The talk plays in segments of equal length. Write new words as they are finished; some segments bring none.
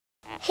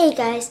Hey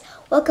guys,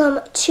 welcome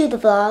to the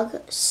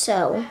vlog.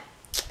 So,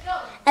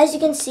 as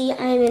you can see,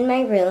 I am in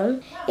my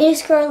room. It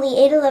is currently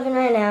 8:11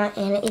 right now,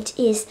 and it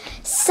is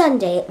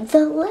Sunday,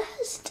 the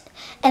last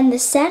and the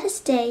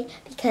saddest day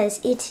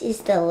because it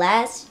is the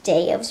last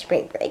day of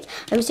spring break.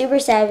 I'm super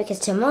sad because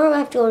tomorrow I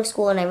have to go to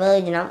school, and I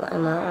really do not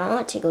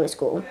want to go to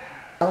school.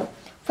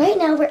 Right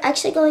now, we're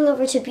actually going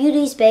over to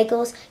Beauty's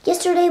Bagels.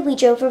 Yesterday, we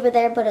drove over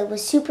there, but it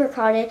was super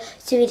crowded,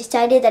 so we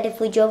decided that if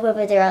we drove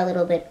over there a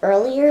little bit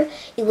earlier,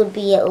 it would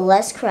be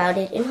less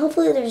crowded, and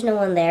hopefully there's no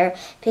one there,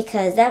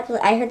 because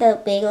I heard the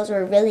bagels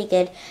were really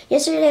good.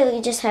 Yesterday,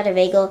 we just had a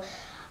bagel.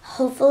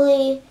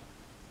 Hopefully,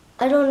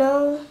 I don't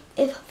know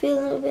if I'm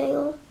feeling a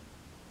bagel.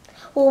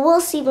 Well,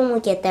 we'll see when we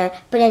get there,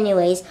 but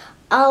anyways,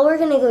 we're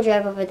going to go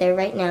drive over there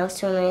right now,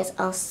 so anyways,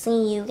 I'll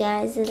see you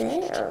guys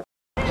there.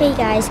 Hey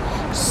guys,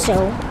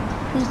 so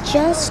we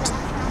just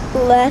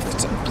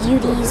left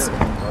Beauty's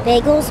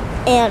Bagels,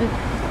 and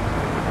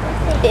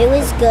it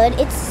was good.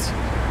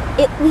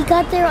 We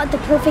got there at the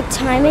perfect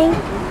timing.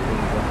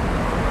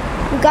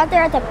 And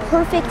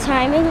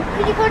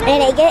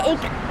it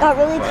got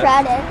really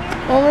crowded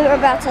when we were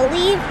about to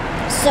leave.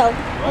 So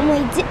when we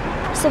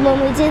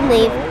did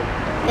leave,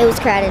 it was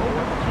crowded.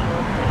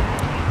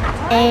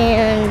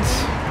 And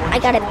I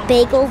got a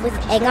bagel with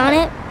egg on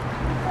it.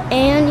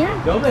 And yeah.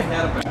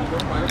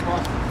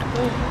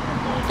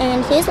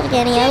 And it tastes like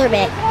any other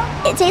bagel.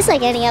 It tastes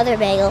like any other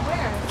bagel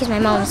because my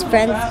mom's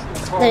friend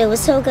said it was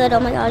so good. Oh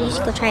my god, you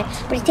should go try it.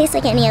 But it tastes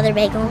like any other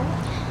bagel.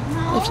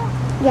 If you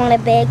want a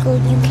bagel,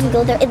 you can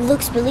go there. It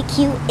looks really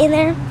cute in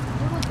there.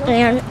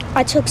 And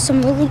I took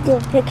some really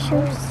good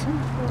pictures.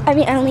 I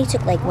mean, I only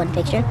took like one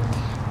picture.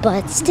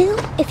 But still,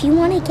 if you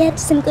want to get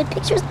some good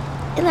pictures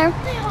in there,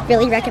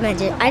 really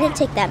recommend it. I didn't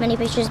take that many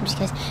pictures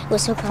because it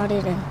was so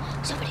crowded and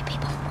so many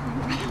people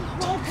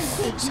around.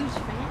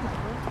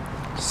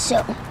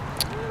 So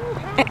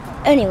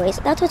anyways,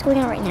 that's what's going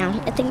on right now.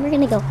 I think we're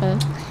gonna go home,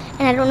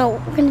 and I don't know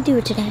what we're gonna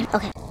do today.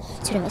 Okay,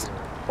 so anyways,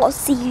 I'll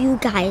see you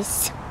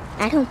guys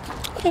at home.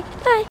 Okay,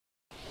 bye.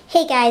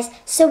 Hey guys,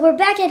 so we're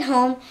back at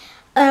home.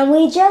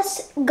 We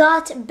just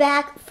got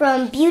back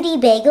from Beauty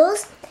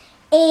Bagels,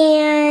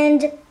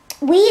 and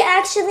we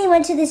actually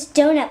went to this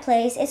donut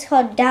place. It's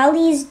called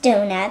Dolly's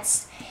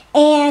Donuts,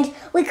 and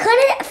we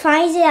couldn't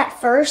find it at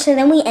first, so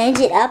then we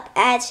ended up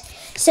at,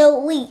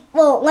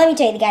 well, let me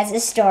tell you guys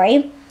this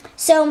story.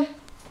 So,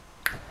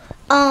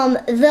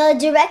 the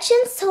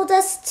directions told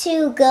us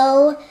to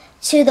go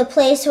to the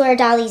place where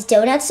Dolly's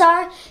Donuts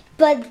are,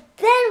 but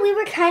then we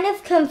were kind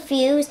of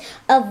confused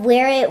of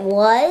where it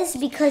was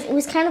because it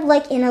was kind of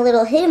like in a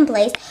little hidden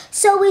place.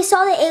 So we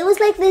saw that it was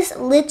like this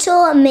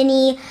little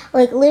mini,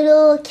 like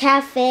little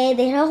cafe.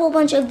 They had a whole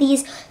bunch of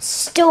these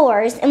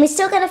stores, and we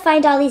still gotta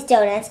find Dolly's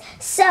Donuts.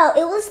 So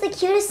it was the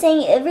cutest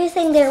thing.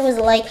 Everything there was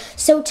like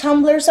so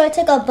Tumblr. So I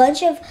took a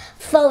bunch of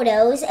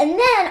photos, and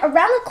then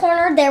around the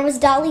corner there was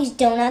Dolly's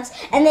Donuts,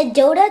 and the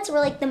donuts were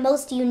like the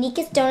most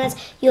uniquest donuts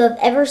you have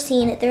ever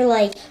seen. They're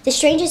like the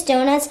strangest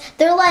donuts.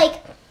 They're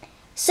like,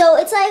 so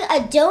it's like a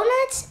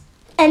donut,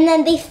 and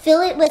then they fill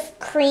it with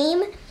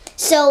cream.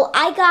 So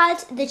I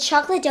got the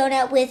chocolate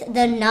donut with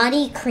the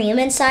naughty cream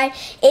inside.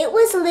 It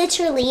was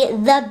literally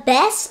the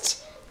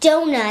best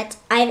donut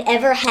I've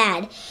ever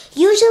had.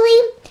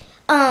 Usually,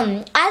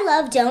 I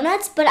love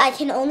donuts, but I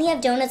can only have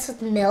donuts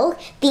with milk.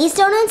 These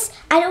donuts,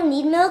 I don't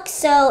need milk,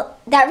 so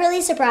that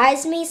really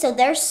surprised me. So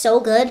they're so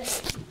good.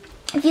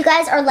 If you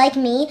guys are like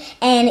me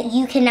and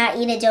you cannot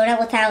eat a donut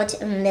without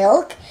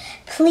milk,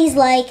 please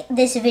like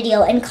this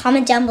video and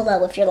comment down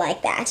below if you're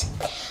like that.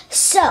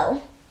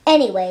 So,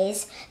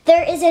 anyways,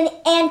 there is an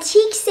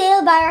antique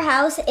sale by our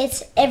house.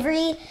 It's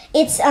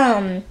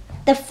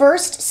the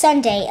first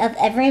Sunday of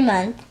every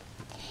month.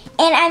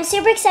 And I'm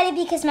super excited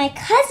because my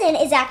cousin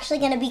is actually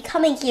going to be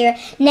coming here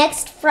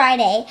next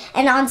Friday.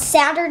 And on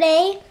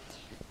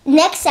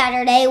next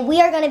Saturday,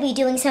 we are going to be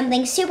doing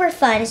something super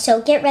fun,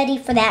 so get ready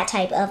for that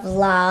type of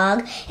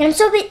vlog. And I'm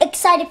so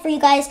excited for you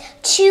guys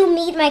to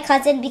meet my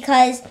cousin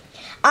because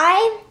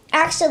my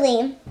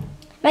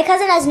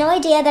cousin has no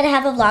idea that I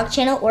have a vlog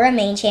channel or a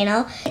main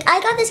channel.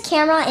 I got this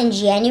camera in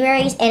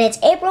January, and it's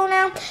April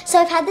now, so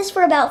I've had this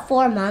for about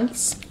 4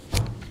 months,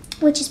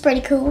 which is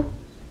pretty cool.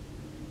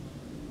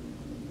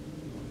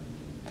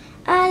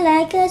 I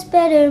like us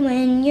better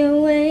when you're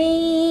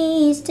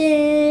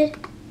wasted.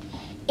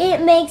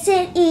 It makes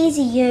it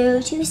easier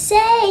to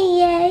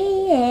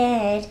say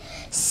it.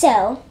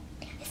 So,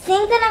 I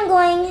think that I'm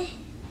going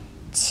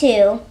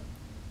to,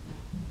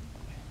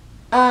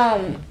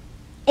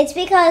 it's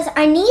because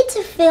I need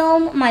to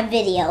film my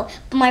video,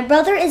 but my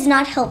brother is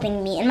not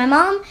helping me, and my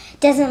mom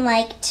doesn't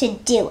like to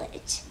do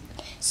it.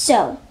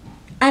 So,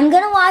 I'm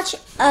going to watch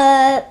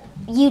a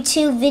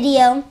YouTube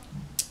video.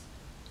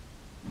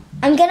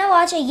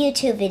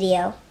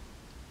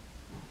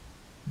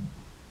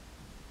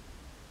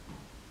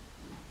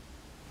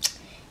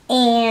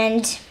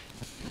 And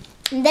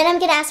And then I'm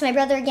going to ask my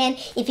brother again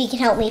if he can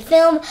help me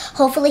film.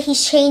 Hopefully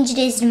he's changed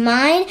his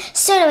mind.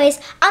 So anyways,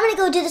 I'm going to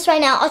go do this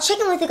right now. I'll check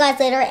in with you guys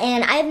later,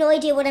 and I have no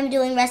idea what I'm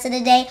doing the rest of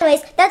the day.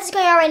 Anyways, that's what's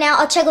going on right now.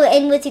 I'll check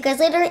in with you guys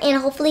later,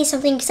 and hopefully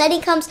something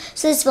exciting comes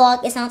so this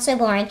vlog is not so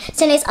boring.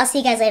 So anyways, I'll see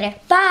you guys later.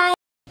 Bye!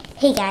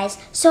 Hey guys,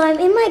 so I'm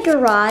in my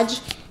garage,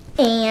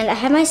 and I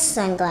have my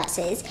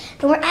sunglasses,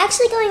 and we're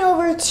actually going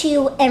over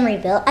to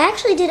Emeryville. I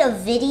actually did a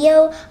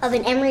video of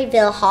an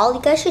Emeryville haul.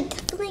 You guys should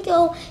definitely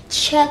go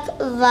check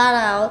that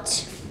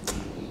out.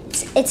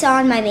 It's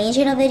on my main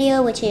channel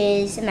video, which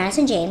is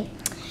Madison Jane.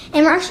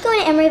 And we're actually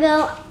going to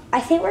Emeryville. I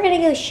think we're going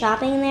to go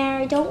shopping there.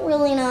 I don't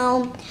really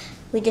know.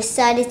 We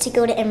decided to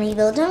go to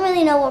Emeryville. Don't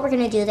really know what we're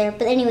going to do there.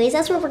 But anyways,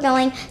 that's where we're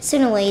going. So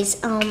anyways,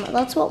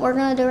 that's what we're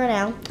going to do right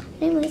now.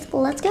 Anyways,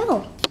 let's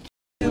go.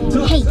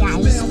 Hey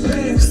guys,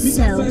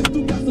 so I'm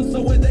in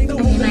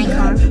my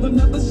car. So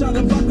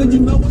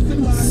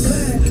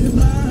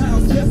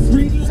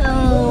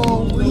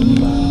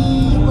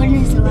when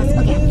is the last?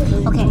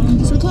 Okay.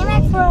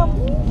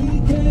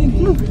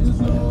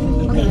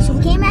 So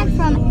we came back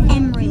from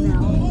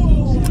Emeryville,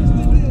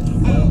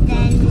 and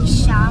then we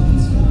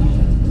shopped.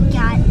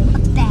 Got a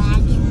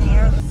bag in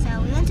there. So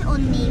we went to Old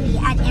Navy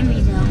at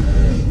Emeryville.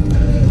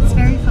 It's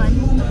very fun.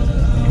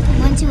 We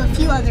went to a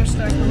few other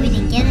stores, but we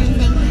didn't get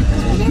anything.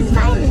 We didn't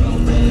find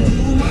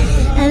anything.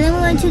 And then we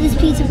went to this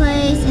pizza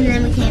place, and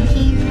then we came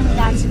here. We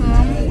got some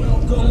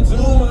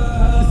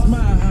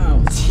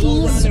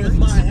T-shirts. It's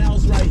my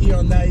house right here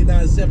on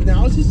 99.7. Now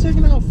I was just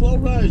checking out Flo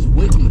Rida's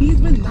Wiki. He's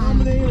been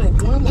nominated or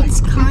won like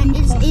it's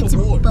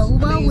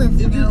boba with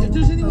no. If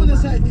there's anyone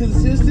that's had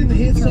consistent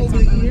hits over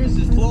the years,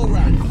 it's Flo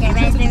Rida. Yeah,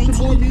 raspberry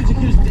tea.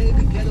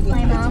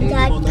 My mom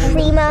got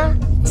crema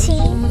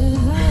tea.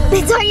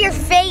 It's on your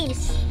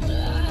face.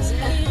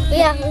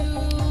 Yeah.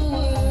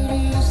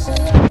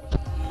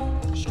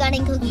 She got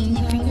in cookies.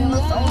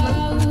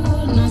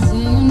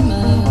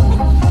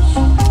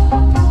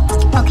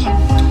 Okay,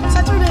 so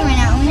that's what we're doing right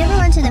now. We never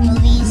went to the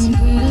movies.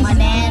 My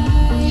dad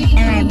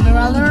and my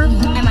brother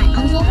and my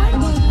uncle went.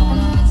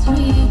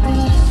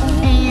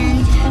 And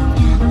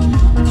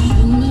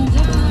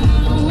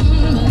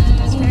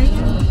it's very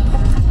cool.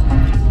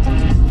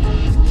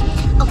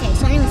 Okay,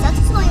 so anyways, that's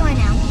what's going on right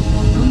now.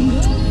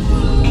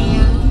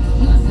 And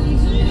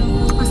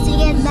I'll see you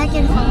guys back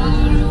at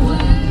home.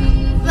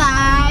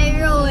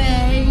 Fire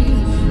away.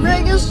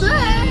 Make a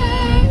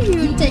sound.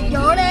 You take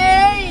your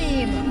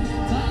name.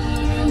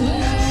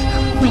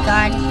 Oh my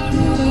god.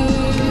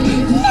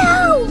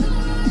 No!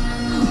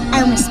 I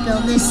almost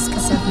spilled this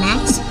because of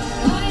Max.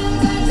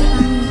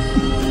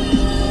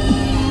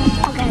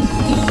 Okay.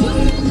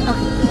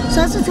 So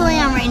that's what's going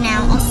on right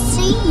now. I'll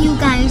see you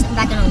guys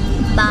back at home.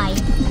 Bye.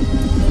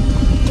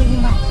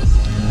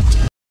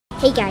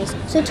 Hey guys,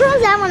 so it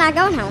turns out we're not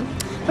going home.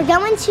 We're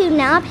going to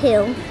Knob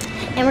Hill,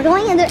 and we're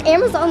going in the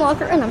Amazon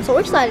locker, and I'm so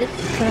excited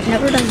because I've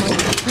never done one.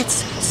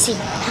 Let's see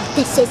how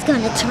this is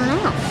going to turn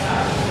out.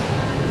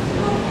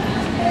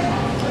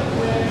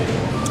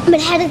 But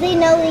how do they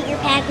know that your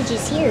package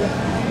is here?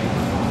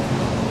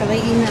 Or they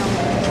email.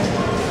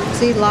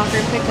 See,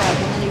 locker pickup,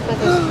 and then you put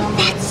this number.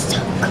 That's so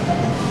cool.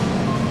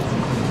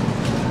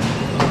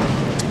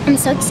 I'm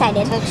so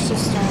excited. Touch to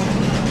start.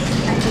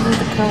 This is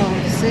the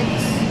code 6.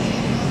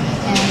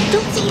 And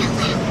Don't say it out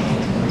loud.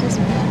 it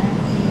doesn't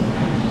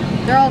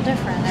matter. They're all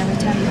different every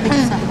time you pick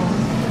something.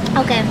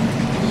 Okay.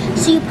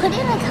 So you put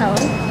in a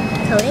code.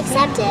 Code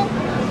accepted.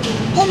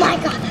 Oh my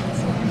god.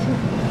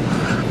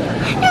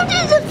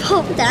 It just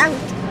popped out.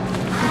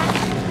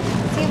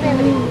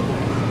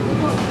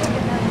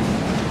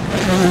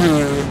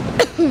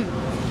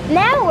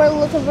 Now we're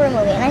looking for a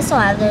movie, and I still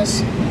have this.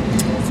 So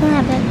what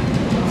happened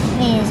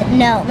is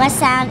no. My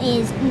sound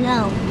is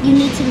no. You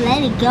need to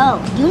let it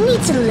go. You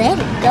need to let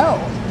it go.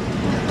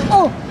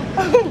 Oh.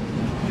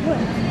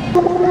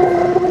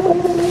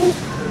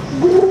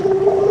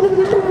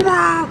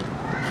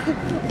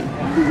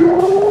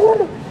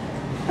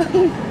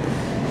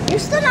 You're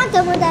still not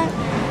done with that?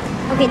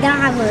 Okay, they don't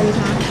have movies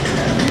now.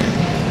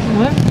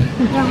 What?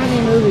 They don't have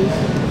any movies.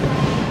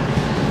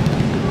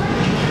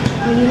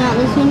 Are you not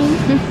listening?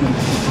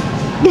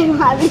 They don't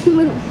have any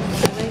movies.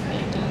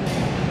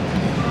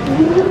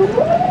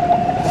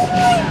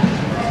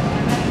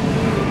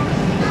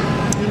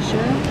 You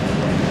sure?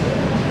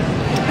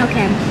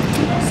 Okay,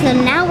 so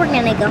now we're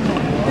gonna go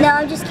home. No,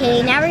 I'm just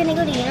kidding. Now we're gonna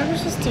go to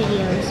Universal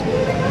Studios.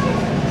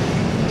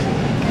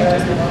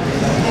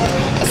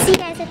 See you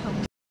guys at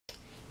home.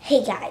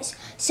 Hey guys,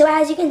 so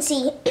as you can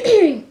see,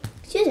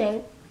 excuse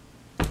me,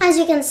 as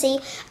you can see,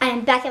 I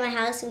am back at my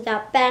house. We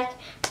got back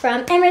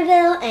from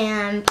Emeryville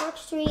and Park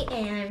Street,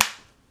 and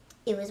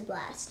it was a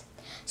blast.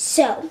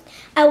 So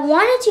I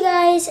wanted to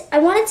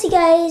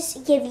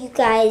give you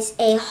guys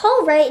a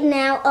haul right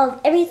now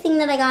of everything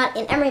that I got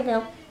in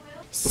Emeryville.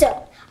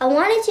 So I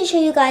wanted to show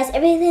you guys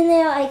everything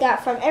that I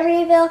got from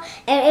Emeryville.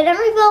 And in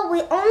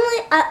Emeryville,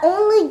 I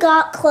only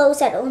got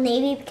clothes at Old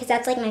Navy because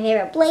that's like my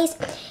favorite place.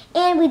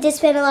 And we did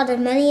spend a lot of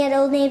money at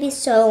Old Navy,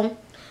 so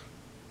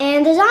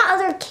And there's not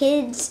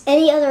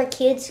any other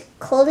kids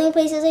clothing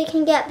places I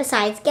can get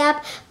besides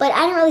Gap, but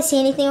I didn't really see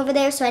anything over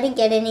there, so I didn't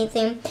get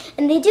anything.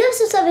 And they do have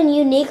some stuff in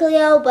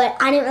Uniqlo, but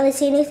I didn't really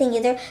see anything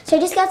either, so I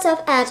just got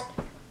stuff at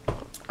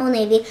Old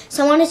Navy.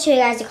 So I wanted to show you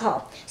guys a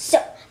haul. So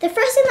the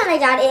first thing that I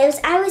got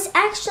is I was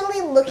actually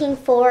looking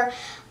for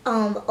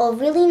a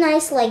really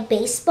nice like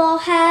baseball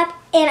hat,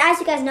 and as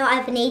you guys know, I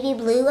have a navy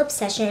blue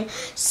obsession,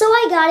 so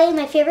I got it in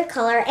my favorite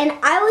color. And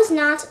I was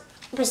not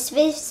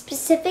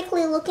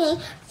specifically looking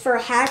for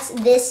hats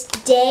this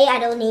day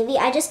at Old Navy.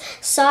 I just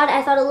saw it,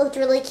 I thought it looked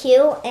really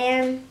cute,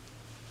 and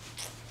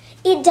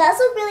it does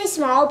look really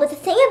small, but the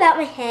thing about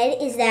my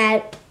head is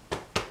that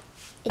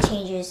it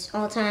changes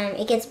all the time.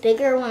 It gets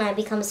bigger when I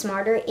become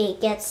smarter, it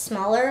gets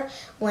smaller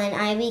when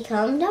I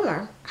become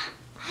dumber.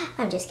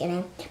 I'm just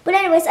kidding. But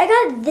anyways, I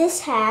got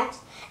this hat,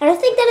 and I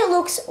think that it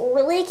looks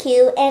really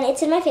cute, and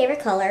it's in my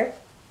favorite color.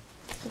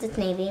 It's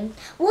navy.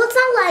 Well, it's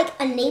not like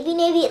a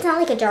navy, it's not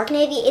like a dark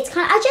navy. It's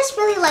kind of, I just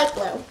really like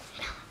blue.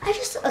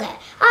 Okay,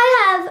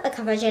 I have a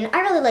conversion.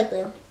 I really like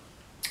blue.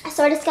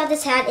 So I just got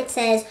this hat. It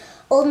says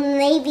Old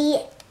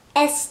Navy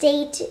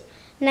Estate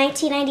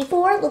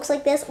 1994. It looks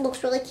like this. It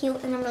looks really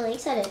cute, and I'm really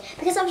excited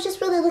because I was just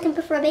really looking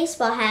for a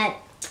baseball hat.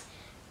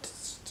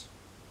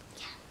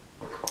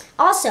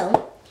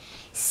 Also,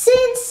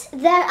 since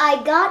that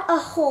I got a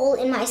hole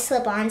in my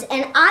slip-ons,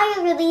 and I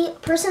really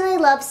personally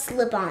love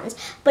slip-ons,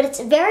 but it's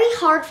very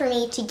hard for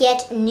me to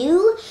get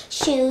new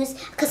shoes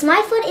because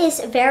my foot is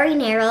very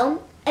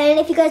narrow.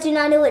 And if you guys do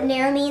not know what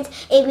narrow means,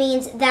 it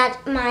means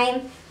that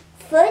my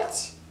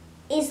foot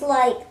is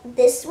like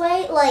this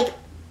way. Like,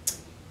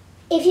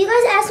 if you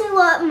guys ask me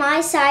what my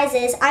size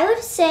is, I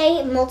would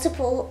say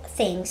multiple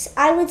things.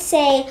 I would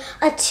say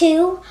a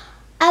 2.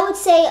 I would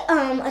say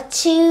a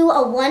 2,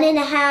 a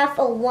 1.5,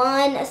 a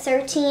 1, a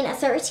 13, a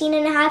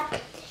 13.5.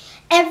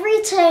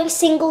 Every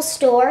single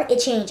store, it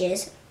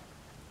changes.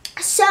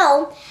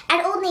 So,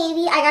 at Old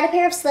Navy, I got a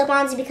pair of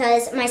slip-ons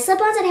because my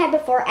slip-ons that I had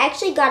before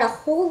actually got a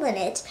hole in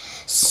it.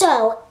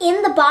 So,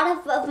 in the bottom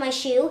of my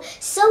shoe.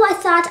 So, I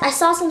thought I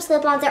saw some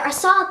slip-ons there. I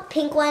saw a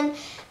pink one,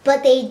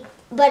 but they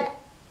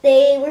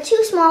were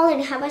too small and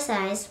didn't have my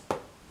size.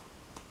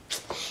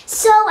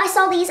 So I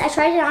saw these, I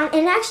tried it on,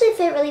 and it actually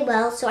fit really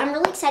well, so I'm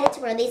really excited to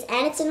wear these,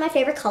 and it's in my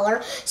favorite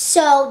color,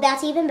 so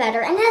that's even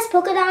better. And it has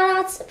polka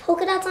dots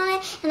on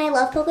it, and I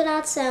love polka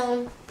dots,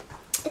 so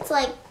it's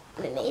like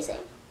amazing.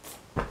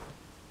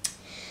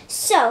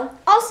 So,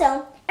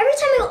 also, every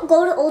time I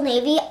go to Old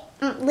Navy,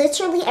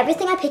 literally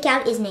everything I pick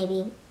out is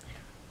navy.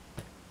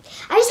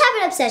 I just have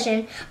an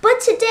obsession, but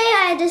today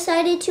I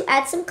decided to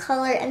add some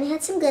color, and they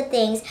had some good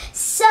things,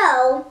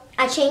 so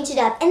I changed it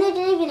up. And they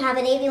didn't even have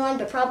a navy one,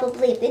 but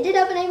probably if they did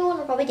have a navy one,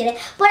 I'll probably get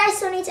it. But I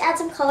still need to add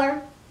some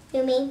color.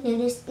 New me.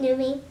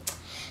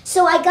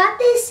 So I got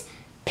this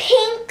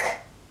pink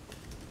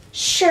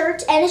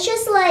shirt, and it's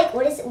just like,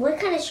 what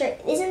kind of shirt?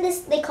 Isn't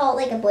this, they call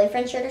it like a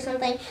boyfriend shirt or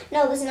something?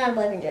 No, this is not a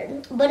boyfriend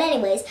shirt. But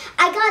anyways,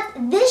 I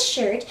got this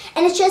shirt,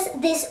 and it's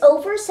just this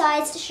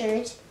oversized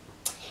shirt.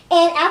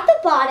 And at the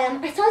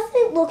bottom, I thought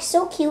it looked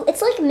so cute.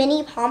 It's like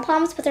mini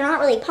pom-poms, but they're not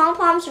really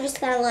pom-poms. They're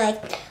just kind of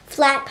like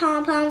flat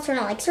pom-poms. They're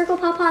not like circle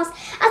pom-poms. I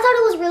thought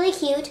it was really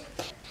cute.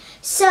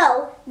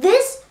 So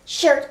this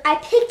shirt, I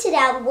picked it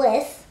out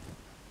with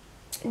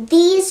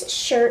these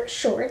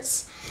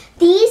shorts.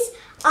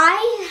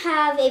 I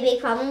have a big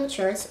problem with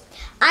shorts.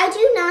 I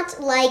do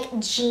not like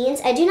jeans.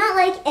 I do not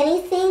like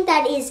anything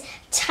that is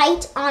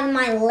tight on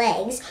my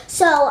legs.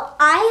 So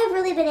I have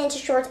really been into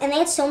shorts, and they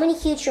had so many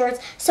cute shorts,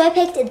 so I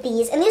picked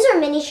these. And these are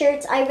mini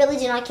shirts. I really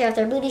do not care if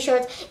they're booty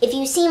shorts. If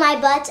you see my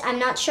butt, I'm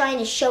not trying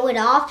to show it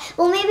off.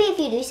 Well, maybe if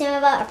you do see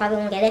my butt, I probably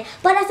won't get it.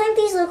 But I think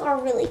these are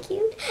really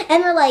cute.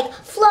 And they're like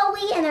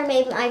flowy, and they're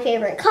made my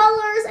favorite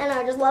colors, and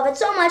I just love it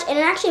so much. And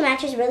it actually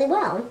matches really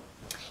well.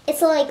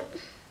 It's like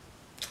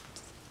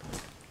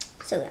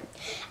so good.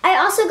 I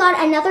also got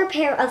another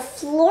pair of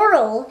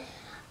floral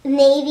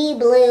navy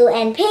blue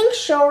and pink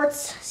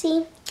shorts.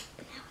 See?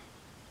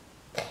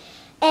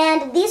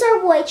 And these are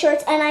white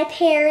shorts, and I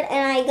paired,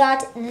 and I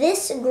got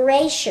this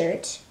gray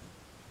shirt.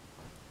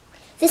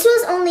 This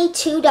was only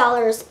 $2.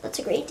 That's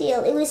a great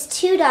deal. It was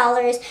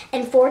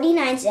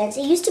 $2.49.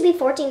 It used to be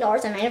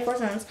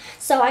 $14.94.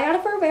 So I got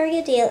it for a very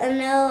good deal. And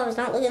no, I was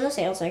not looking in the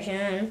sales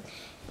section.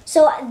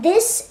 So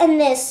this and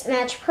this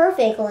match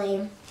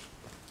perfectly.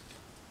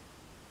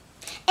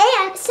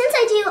 And since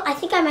I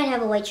think I might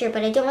have a white shirt,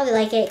 but I don't really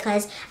like it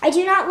because I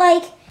do not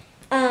like,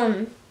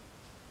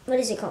 what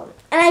is it called?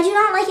 And I do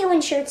not like it when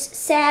shirts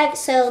sag,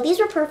 so these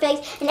were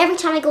perfect. And every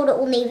time I go to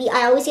Old Navy,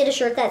 I always get a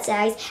shirt that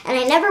sags, and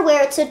I never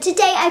wear it. So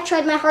today I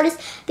tried my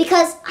hardest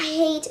because I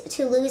hate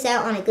to lose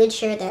out on a good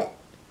shirt that...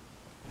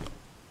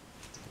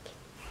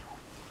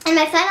 And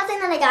my final thing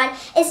that I got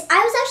is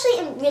I was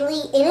actually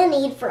really in a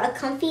need for a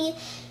comfy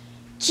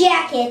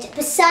jacket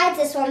besides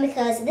this one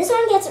because this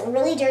one gets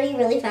really dirty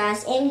really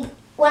fast. And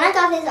when I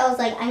got this, I was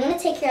like, I'm going to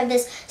take care of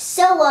this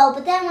so well.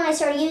 But then when I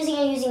started using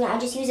it, I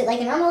just use it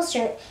like a normal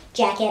shirt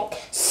jacket.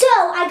 So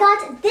I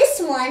got this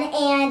one,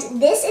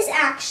 and this is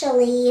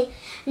actually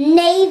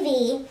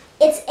navy.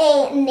 It's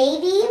a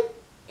navy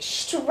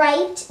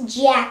striped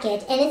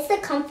jacket, and it's the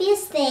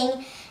comfiest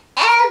thing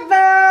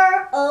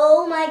ever.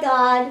 Oh my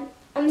god.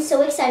 I'm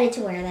so excited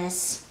to wear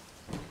this.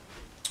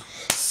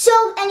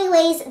 So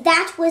anyways,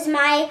 that was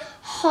my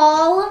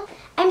haul.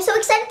 I'm so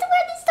excited to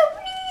wear this stuff.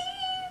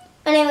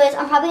 Anyways,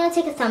 I'm probably going to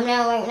take a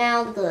thumbnail right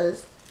now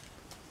because...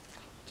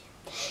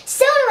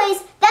 So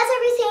anyways, that's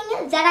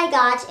everything that I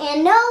got.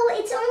 And no,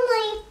 it's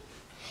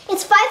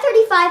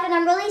 5:35 and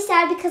I'm really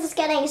sad because it's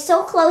getting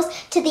so close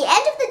to the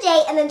end of the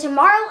day, and then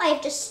tomorrow I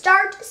have to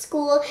start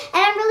school, and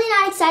I'm really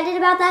not excited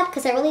about that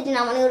because I really do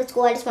not want to go to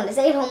school. I just want to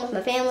stay at home with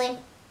my family.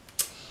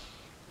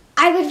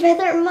 I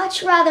would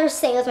much rather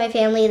stay with my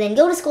family than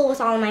go to school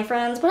with all of my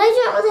friends, but I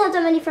do not really have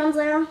that many friends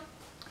there,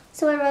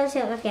 so I'd rather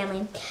stay with my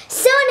family.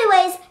 So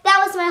anyways,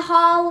 that was my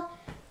haul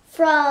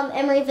from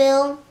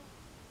Emeryville,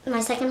 my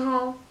second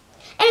haul.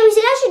 Anyways,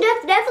 you guys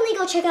should definitely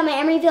go check out my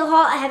Emeryville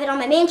haul. I have it on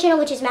my main channel,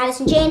 which is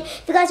Madison Jane.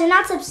 If you guys are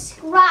not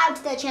subscribed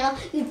to that channel,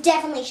 you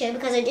definitely should,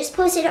 because I just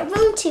posted a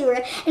room tour.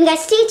 And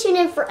guys, stay tuned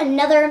in for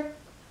another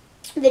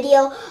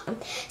video.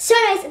 So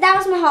anyways, that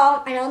was my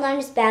haul. I know that I'm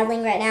just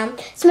battling right now.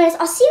 So anyways,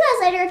 I'll see you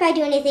guys later if I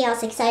do anything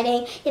else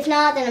exciting. If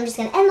not, then I'm just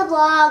going to end the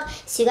vlog.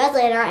 See you guys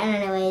later. And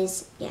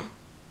anyways, yeah.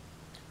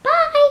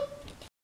 Bye!